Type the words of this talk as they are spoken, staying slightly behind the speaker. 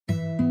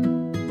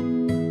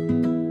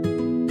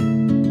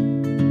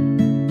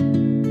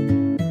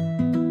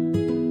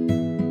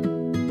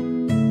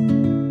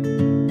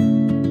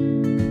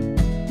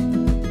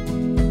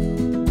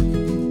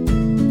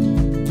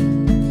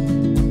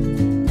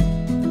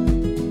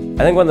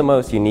I think one of the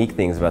most unique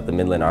things about the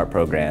Midland art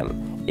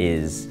program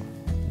is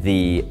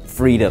the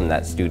freedom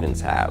that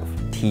students have.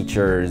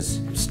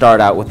 Teachers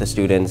start out with the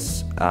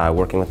students,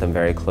 working with them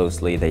very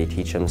closely. They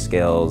teach them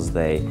skills,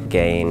 they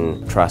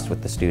gain trust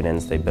with the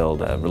students, they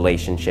build a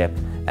relationship.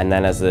 And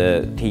then as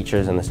the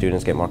teachers and the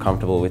students get more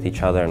comfortable with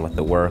each other and with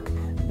the work,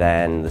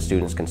 then the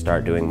students can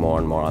start doing more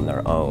and more on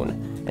their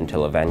own,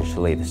 until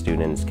eventually the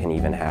students can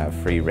even have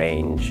free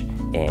range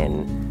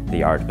in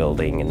the art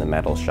building, in the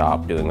metal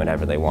shop, doing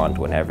whatever they want,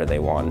 whenever they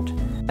want.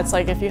 It's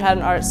like if you had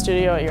an art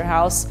studio at your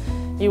house,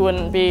 you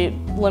wouldn't be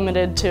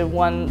limited to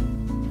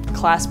one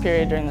class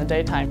period during the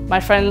daytime. My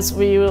friends,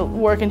 we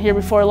work in here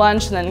before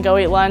lunch and then go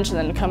eat lunch and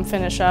then come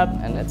finish up,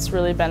 and it's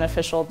really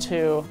beneficial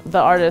to the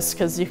artists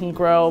because you can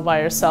grow by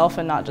yourself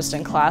and not just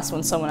in class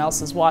when someone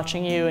else is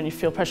watching you and you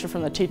feel pressure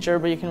from the teacher,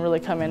 but you can really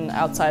come in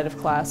outside of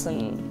class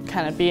and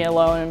kind of be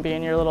alone and be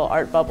in your little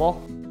art bubble.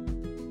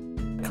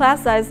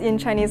 Class size in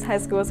Chinese high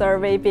schools are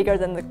way bigger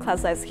than the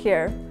class size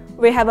here.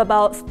 We have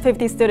about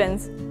 50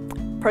 students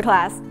per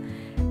class,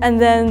 and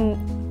then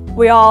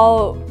we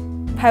all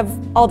have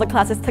all the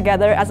classes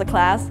together as a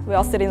class. We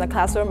all sit in the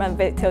classroom and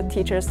wait till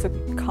teachers to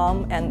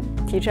come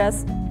and teach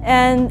us.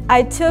 And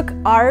I took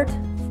art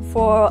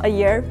for a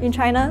year in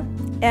China,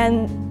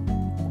 and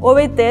what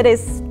we did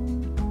is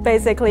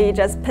basically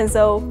just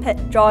pencil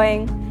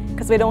drawing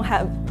because we don't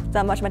have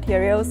that much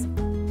materials.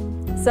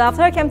 So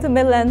after I came to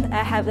Midland,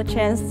 I had the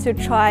chance to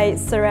try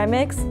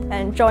ceramics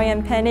and drawing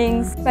and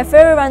paintings. My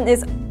favorite one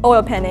is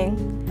oil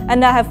painting,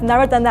 and I have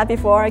never done that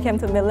before I came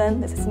to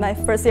Midland. This is my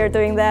first year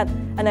doing that,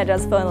 and I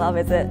just fell in love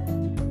with it.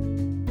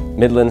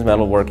 Midland's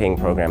metalworking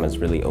program has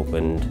really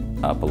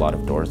opened up a lot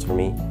of doors for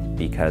me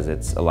because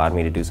it's allowed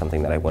me to do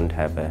something that I wouldn't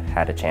have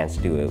had a chance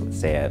to do,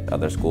 say, at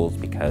other schools,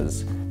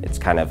 because it's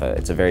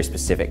it's a very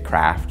specific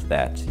craft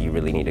that you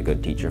really need a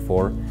good teacher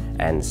for.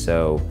 And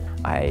so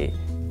I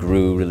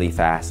grew really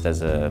fast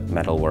as a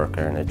metal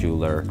worker and a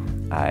jeweler.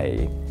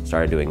 I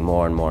started doing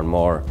more and more and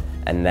more,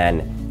 and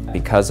then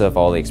because of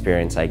all the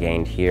experience I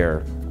gained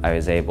here, I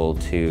was able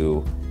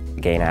to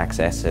gain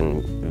access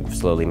and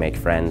slowly make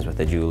friends with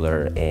a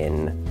jeweler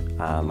in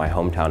my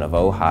hometown of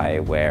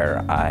Ojai,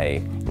 where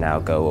I now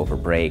go over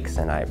breaks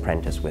and I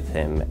apprentice with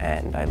him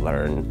and I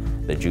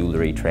learn the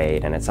jewelry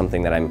trade, and it's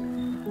something that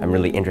I'm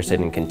really interested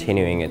in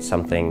continuing. It's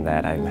something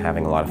that I'm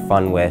having a lot of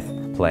fun with,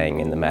 playing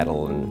in the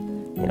metal and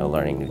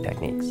learning new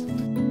techniques.